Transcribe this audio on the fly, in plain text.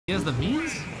he has the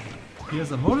means, he has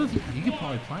the motive, he could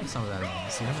probably plant some of that in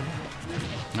this. You never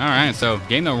know. All right, so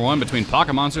game number 1 between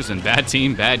Pocket Monsters and Bad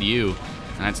Team, Bad You.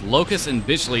 And that's Locus and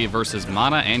Bishly versus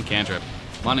Mana and Kantrip.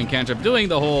 Mana and Kantrip doing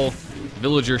the whole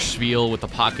villager spiel with the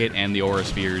pocket and the aura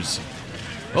spheres.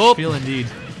 Oh! Spiel indeed.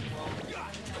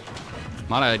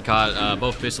 Mana had caught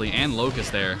both Bishly and Locus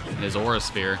there in his aura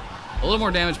sphere. A little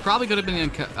more damage probably could have been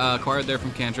acquired there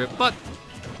from Kantrip, but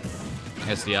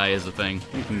SDI is the thing.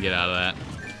 You can get out of that.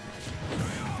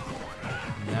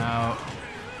 Now,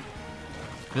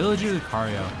 Villager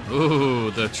Lucario.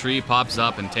 Ooh, the tree pops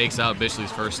up and takes out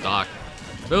Bishly's first stock.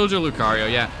 Villager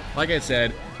Lucario, yeah. Like I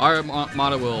said, our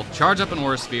Mana will charge up an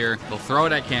aura sphere, they'll throw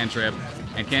it at Kantrip,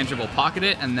 and Kantrip will pocket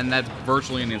it, and then that's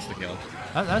virtually an insta-kill.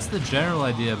 That's the general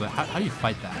idea, but how do you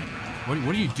fight that? What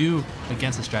do you do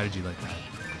against a strategy like that?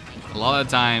 A lot of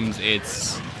times,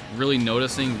 it's really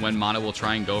noticing when Mana will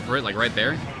try and go for it, like right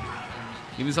there.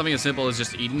 Even something as simple as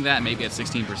just eating that, maybe at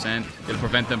 16%, it'll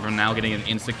prevent them from now getting an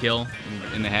insta-kill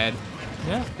in the head.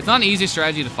 Yeah. It's not an easy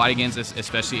strategy to fight against,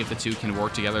 especially if the two can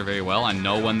work together very well and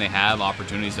know when they have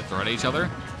opportunities to throw at each other.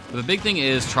 But the big thing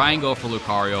is try and go for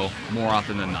Lucario more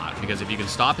often than not, because if you can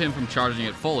stop him from charging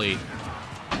it fully,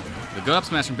 the good up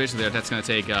smash from Bishly there, that's going to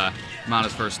take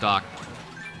Mana's first stock.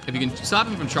 If you can stop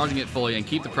him from charging it fully and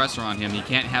keep the pressure on him, he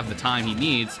can't have the time he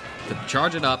needs to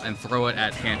charge it up and throw it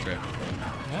at Kantrip.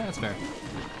 Yeah, that's fair.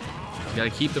 You gotta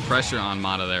keep the pressure on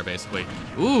Mana there, basically.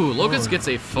 Ooh, Locus gets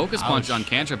a focus punch on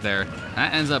Kantrip there.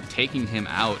 That ends up taking him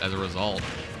out as a result.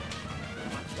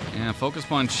 Yeah, focus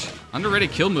punch,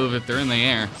 underrated kill move if they're in the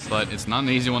air, but it's not an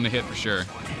easy one to hit for sure.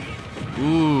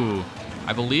 Ooh,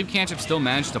 I believe Kantrip still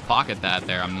managed to pocket that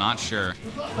there. I'm not sure.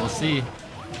 We'll see.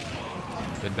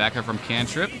 Good backer from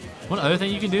Kantrip. One other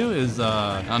thing you can do is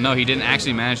oh no, he didn't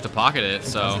actually manage to pocket it,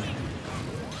 so.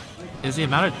 Is the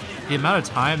amount of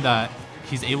time that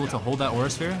he's able to hold that aura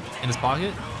sphere in his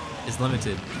pocket is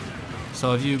limited.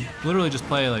 So if you literally just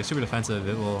play like super defensive,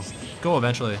 it will go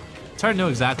eventually. It's hard to know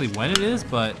exactly when it is,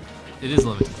 but it is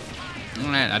limited.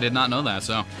 Alright, I did not know that,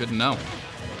 so good to know.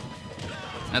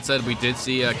 That said, we did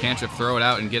see Kantrip throw it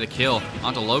out and get a kill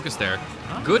onto Locus there.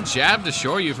 Good jab to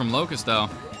shore you from Locus, though.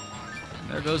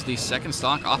 There goes the second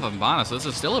stock off of Mana, so this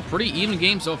is still a pretty even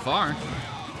game so far.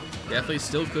 Definitely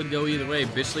still could go either way.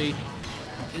 Bishly.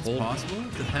 It's possible.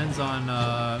 Depends on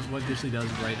what Bishly does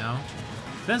right now.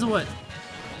 Depends on what.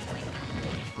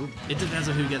 It depends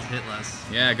on who gets hit less.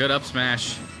 Yeah, good up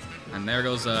smash. And there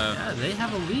goes. Yeah, they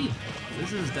have a lead.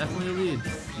 This is definitely a lead.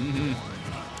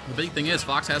 The big thing is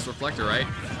Fox has Reflector, right?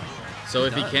 So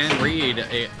if he can read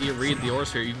the aura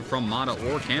sphere even from Mana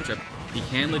or Kantrip, he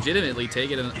can legitimately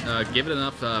take it and give it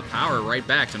enough power right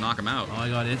back to knock him out. Oh my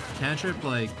god, if Kantrip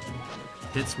like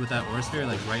hits with that aura sphere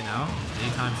like right now,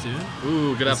 anytime soon.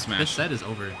 Ooh, good up smash. This set is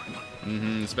over.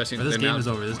 Especially this game is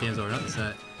over. This game's over. Not the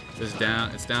set.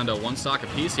 It's down to one stock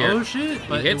apiece here. Oh shit!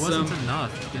 But it wasn't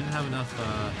enough. Didn't have enough.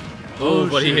 But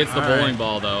shit. he hits the bowling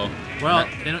ball though. Well,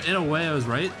 in a way, I was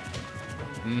right.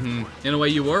 In a way,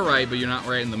 you were right, but you're not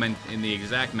right in the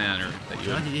exact manner that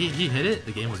you. He hit it.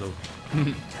 The game was over.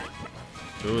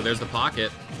 Ooh, there's the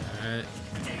pocket. All right.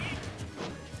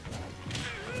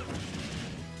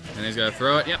 And he's got to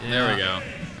throw it. Yep, there we go.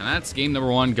 And that's game number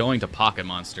 1 going to Pocket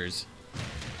Monsters.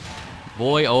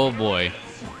 Boy, oh boy.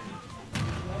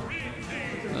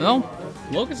 Well,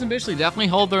 Locus and Bishly definitely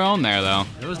hold their own there, though.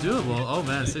 It was doable. Oh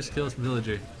man, 6 kills from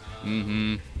Villager.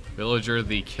 Villager,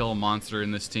 the kill monster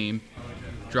in this team.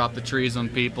 Drop the trees on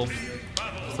people.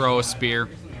 Throw a spear.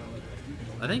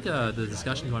 I think the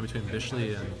discussion going between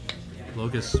Bishly and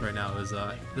Locus right now is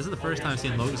this is the first time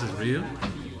seeing Locus as Ryu.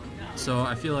 So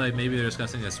I feel like maybe they're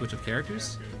discussing a switch of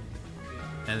characters,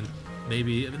 and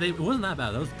maybe it wasn't that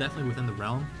bad. That was definitely within the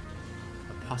realm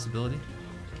of possibility.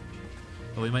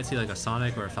 But we might see like a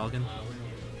Sonic or a Falcon.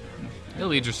 It'll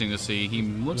be interesting to see. He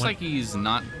looks like he's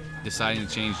not deciding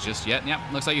to change just yet. Yep,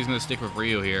 looks like he's going to stick with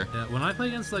Ryu here. Yeah, when I play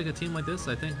against like a team like this,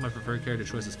 I think my preferred character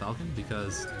choice is Falcon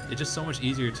because it's just so much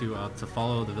easier to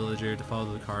follow the Villager, to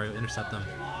follow the Lucario, intercept them.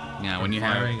 Yeah, when you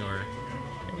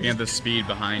have the speed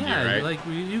behind you, right? Like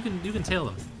you can tail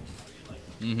them.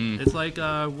 It's like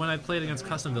when I played against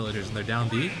custom villagers and they're down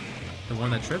B, the one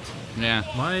that tripped. Yeah.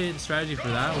 My strategy for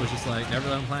that was just like never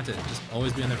let them plant it, just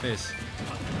always be in their face.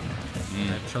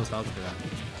 And I chose Falcon for that.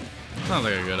 Sounds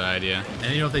like a good idea.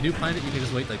 And you know if they do plant it, you can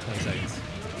just wait like 20 seconds.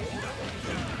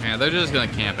 Yeah, they're just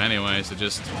gonna camp anyway, so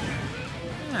just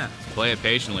play it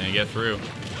patiently and get through.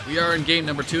 We are in game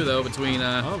number 2 though between.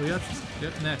 Oh, we got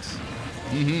next.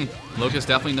 Locus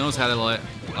definitely knows how to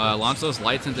launch those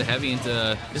lights into heavy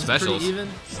into specials. Pretty even.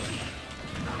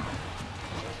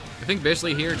 I think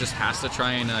Bishly here just has to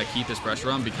try and keep his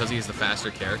pressure on because he's the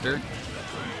faster character.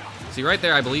 See, right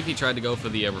there, I believe he tried to go for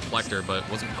the reflector, but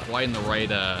wasn't quite in the right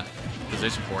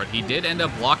position for it. He did end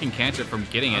up blocking Kantrip from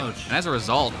getting it, and as a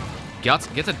result, gets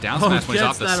a down smash when he's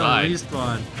off the side.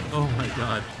 Respawn. Oh my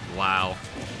god. Wow.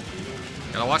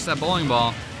 Gotta watch that bowling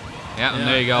ball. Yeah, and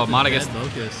there you go. Mata gets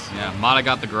Locus. Yeah, Mata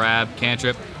got the grab.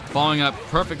 Kantrip following up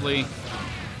perfectly.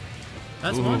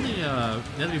 That's one thing you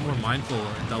have to be more mindful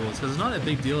in doubles, because it's not a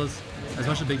big deal as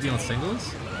much a big deal in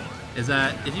singles. Is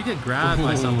that if you get grabbed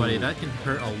by somebody, that can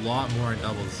hurt a lot more in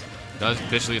doubles. Does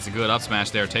Bishly, it's a good up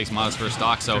smash there. Takes Mata's first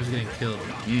stock, so. He's getting killed.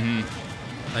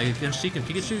 Like against Sheik and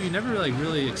Pikachu, you never like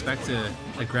really expect to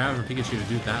like grab from Pikachu to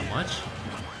do that much.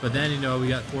 But then we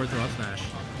got forward throw up smash.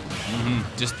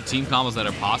 Just the team combos that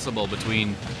are possible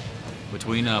between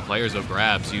players of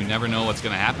grabs. You never know what's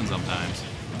gonna happen sometimes.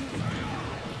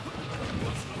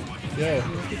 Yeah.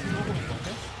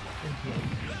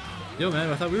 Yo man,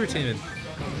 I thought we were teaming.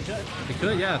 We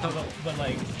could, yeah. I thought. But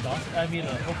like, Locus is on.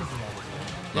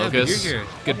 Yeah, Locus, here.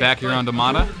 good back here onto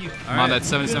Mata. Mata at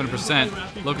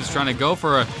 77%. Locus trying to go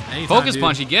for a focus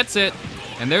punch. He gets it,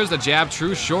 and there's the jab,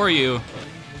 true Shoryu.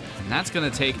 And that's going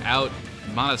to take out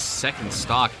Mata's second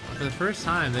stock. For the first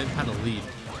time, they've had a lead.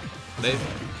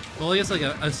 Well, I guess like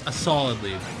a solid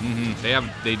lead.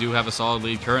 They do have a solid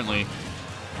lead currently.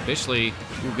 Bishly,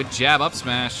 ooh, good jab up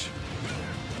smash.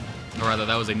 Or rather,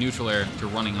 that was a neutral air to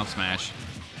running up smash.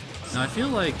 Now, I feel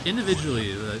like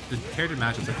individually, the character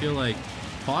matchups, I feel like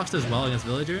Fox does well against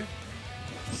Villager,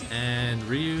 and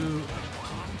Ryu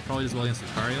probably does well against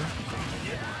Lucario.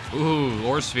 Ooh,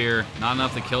 Ore Sphere, not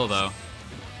enough to kill though.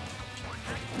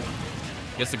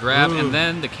 Gets the grab, and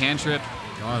then the Kantrip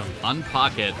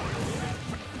unpocket.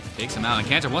 Takes him out, and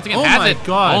Kantrip once again has it.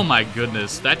 God. Oh my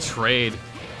goodness, that trade.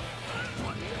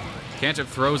 Kantrip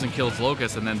throws and kills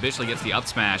Locus, and then Bishly gets the up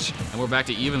smash. And we're back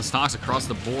to even stocks across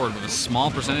the board with a small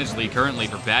percentage lead currently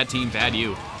for bad team, bad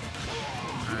you.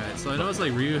 Alright, so I know it's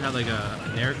like Ryu had like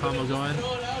an air combo going,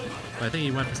 but I think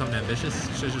he went for something ambitious.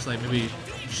 Should just like maybe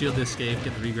shield the escape,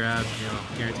 get the regrab,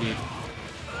 guaranteed.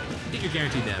 Get your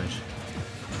guaranteed damage.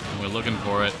 And we're looking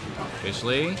for it.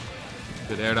 Bishly,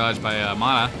 good air dodge by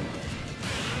Mata.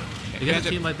 Against a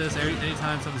team like this,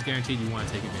 anytime something's guaranteed, you want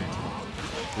to take it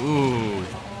guaranteed. Ooh.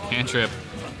 Kantrip.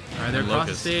 Alright, they're across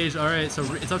the stage. Alright, so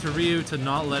it's up to Ryu to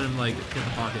not let him like hit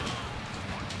the pocket.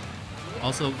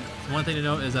 Also, one thing to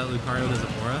note is that Lucario does a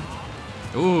Aura.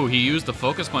 Ooh, he used the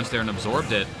focus punch there and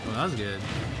absorbed it. Oh, that was good.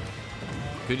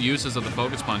 Good uses of the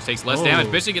focus punch. Takes less damage.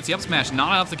 Bishly gets the up smash.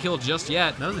 Not enough to kill just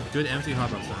yet. That was a good empty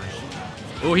hop up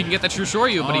smash. Ooh, he can get that true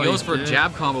Shoryu, but he goes for a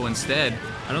jab combo instead.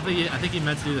 I think he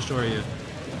meant to do the Shoryu.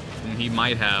 He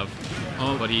might have.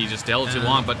 But he just dealt too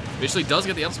long. But Bishly does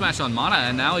get the up smash on Mata,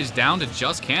 and now he's down to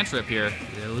just Kantrip here.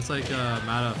 Yeah, it looks like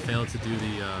Mata failed to do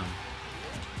the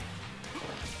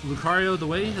Lucario. The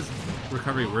way his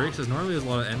recovery works is normally there's a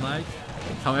lot of end lag.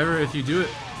 However, if you do it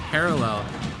parallel,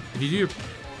 if you do your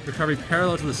recovery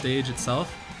parallel to the stage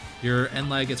itself, your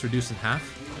end lag gets reduced in half.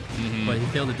 But he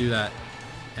failed to do that,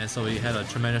 and so he had a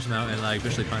tremendous amount of end lag.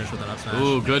 Bishly punished with an up smash.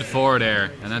 Ooh, good forward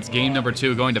air, and that's game number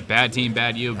 2, going to bad team,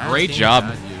 bad you. Great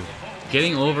job.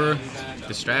 Getting over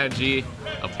the strategy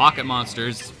of pocket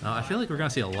monsters. I feel like we're going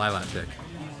to see a Lilat pick.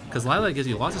 Because Lilat gives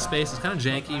you lots of space. It's kind of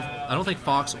janky. I don't think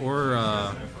Fox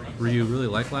or Ryu really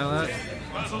like Lilat.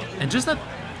 And just that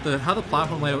how the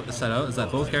platform layout is set out is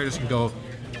that both characters can go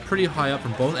pretty high up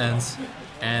from both ends.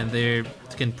 And they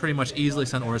can pretty much easily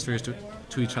send Aura Spheres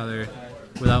to each other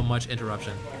without much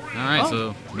interruption. Alright,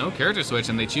 so no character switch,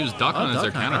 and they choose Duck Hunt as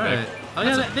their counter pick. Oh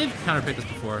yeah, they've counter picked this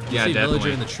before. You see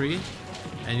Villager in the tree.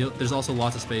 And there's also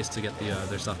lots of space to get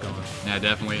their stuff going. Yeah,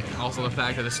 definitely. Also, the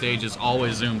fact that the stage is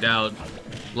always zoomed out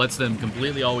lets them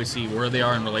completely always see where they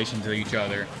are in relation to each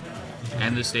other,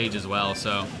 and the stage as well.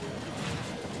 So,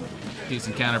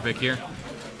 decent counter pick here.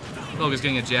 Locus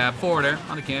getting a jab forward air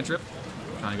on the Kantrip.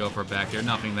 Trying to go for a back air,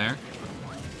 nothing there.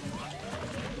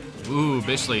 Ooh,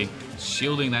 Bishly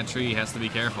shielding that tree, has to be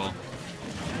careful.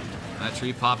 That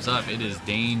tree pops up, it is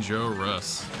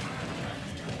dangerous.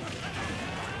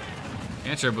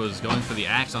 Kantrip was going for the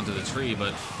axe onto the tree,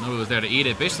 but nobody was there to eat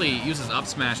it. Bishly uses up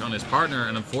smash on his partner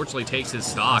and unfortunately takes his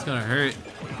stock. That's gonna hurt.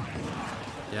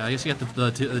 Yeah, I guess you got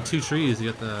the two trees.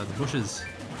 You got the bushes.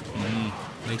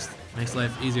 Makes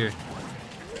life easier.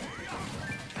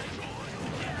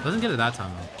 Doesn't get it that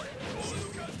time though.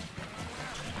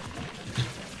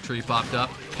 Tree popped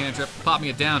up. Kantrip popping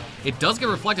it down. It does get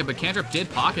reflected, but Kantrip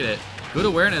did pocket it. Good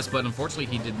awareness, but unfortunately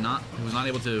he was not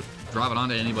able to drop it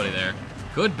onto anybody there.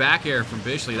 Good back air from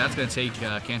Bishly. That's going to take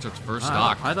Kantrip's first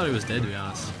stock. I thought he was dead, to be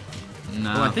honest.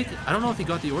 No. Well, I don't know if he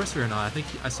got the Aura Sphere or not. I think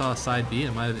I saw a side B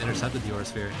and might have intercepted the Aura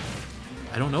Sphere.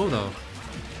 I don't know, though.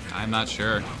 I'm not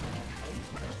sure.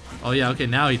 Oh yeah, okay,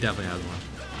 now he definitely has one.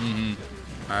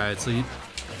 Mm-hmm. Alright, so you...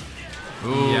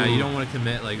 Ooh. Yeah, you don't want to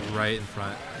commit, like, right in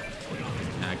front.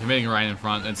 Yeah, committing right in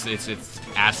front, it's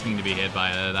asking to be hit by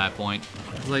it at that point.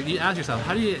 It's like, you ask yourself,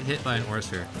 how do you get hit by an Aura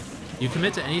Sphere? You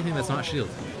commit to anything that's not shield,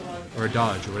 or a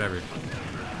dodge, or whatever.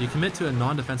 You commit to a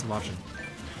non-defensive option.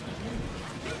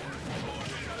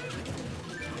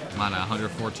 I'm on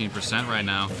 114% right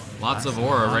now. Lots of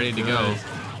aura ready to go.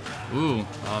 Ooh.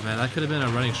 Oh man, that could have been a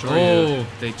running short. Oh,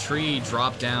 the tree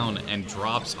dropped down and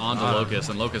drops onto Locus,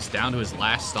 and Locus down to his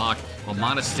last stock. While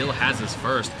Mana still has his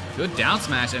first. Good down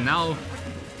smash, and now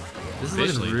this is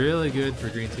Bishly. looking really good for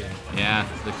green team. Yeah,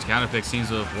 the counter pick seems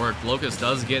to have worked. Locus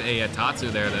does get a Tatsu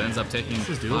there that ends up taking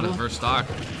on his first stock.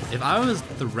 If I was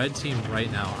the red team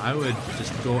right now, I would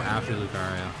just go after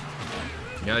Lucario.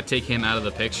 You gotta take him out of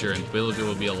the picture, and Villager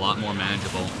will be a lot more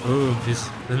manageable. Ooh,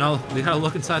 they gotta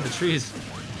look inside the trees.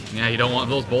 Yeah, you don't want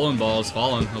those bowling balls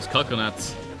falling, those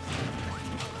coconuts.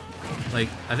 Like,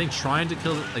 I think trying to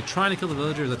kill the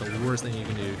villager is like the worst thing you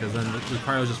can do, because then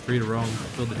Lucario's just free to roam,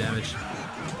 build the damage.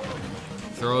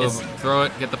 Throw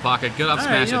it, get the pocket, good up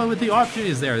smash you know, with the opportunity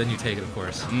is there, then you take it, of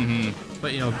course. Mm-hmm.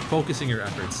 But, you know, focusing your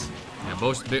efforts. Yeah,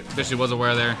 Bishly was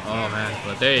aware there. Oh, man.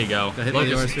 But there you go. Got hit by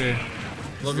the Aura Sphere.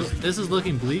 This is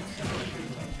looking bleak.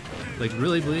 Like,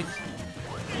 really bleak.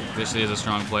 Bishly is a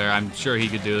strong player. I'm sure he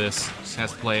could do this. Just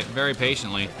has to play it very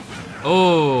patiently.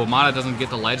 Oh, Mata doesn't get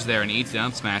the ledge there and eats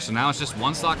down smash, and now it's just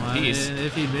one stock apiece.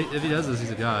 If he does this,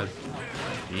 he's a god.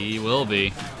 He will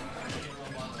be.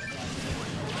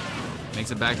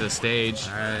 Makes it back to the stage.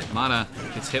 All right. Mata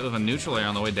gets hit with a neutral air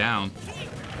on the way down.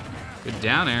 Good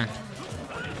down air.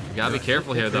 You gotta be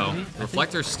careful here, though.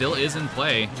 Reflector still is in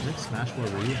play. I think Smash 4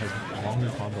 Ryu has longer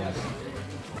combos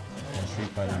than Street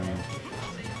Fighter Ryu.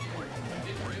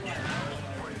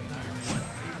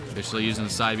 Bishly using the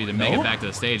side B to make it back to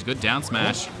the stage. Good down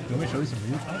smash. You want me to show you some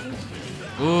Ryu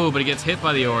combos? Ooh, but he gets hit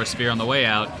by the Aura Sphere on the way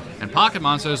out. And Pocket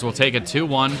Monsters will take a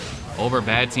 2-1 over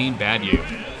Bad Team Bad You.